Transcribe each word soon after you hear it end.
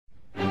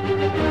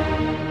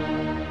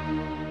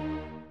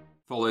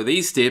Follow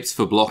these steps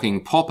for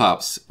blocking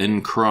pop-ups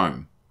in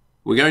Chrome.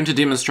 We're going to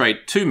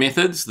demonstrate two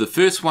methods. The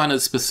first one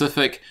is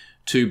specific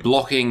to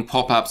blocking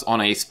pop-ups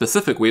on a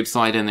specific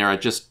website, and there are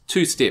just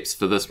two steps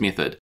for this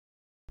method.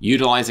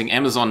 Utilizing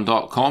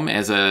Amazon.com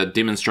as a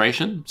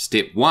demonstration,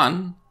 step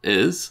 1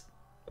 is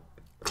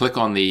click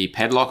on the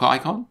padlock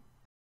icon.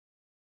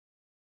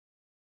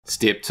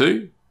 Step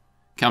 2,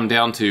 come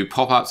down to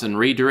pop-ups and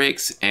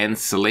redirects and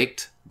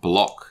select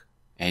block,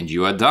 and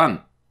you are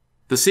done.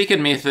 The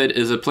second method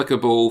is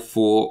applicable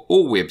for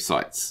all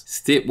websites.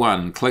 Step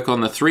 1, click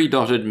on the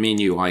three-dotted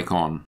menu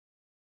icon.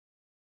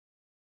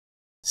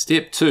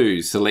 Step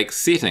 2, select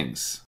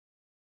Settings.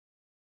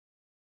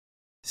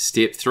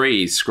 Step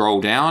 3,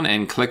 scroll down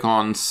and click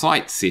on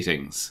Site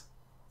Settings.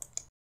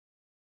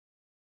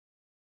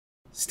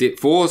 Step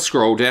 4,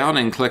 scroll down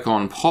and click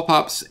on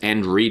Pop-ups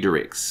and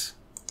Redirects.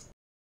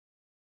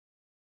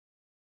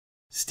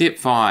 Step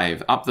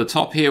 5, up the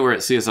top here where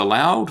it says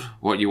Allowed,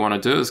 what you want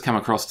to do is come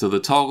across to the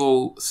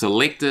toggle,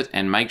 select it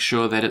and make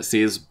sure that it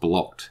says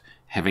Blocked.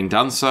 Having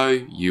done so,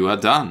 you are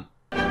done.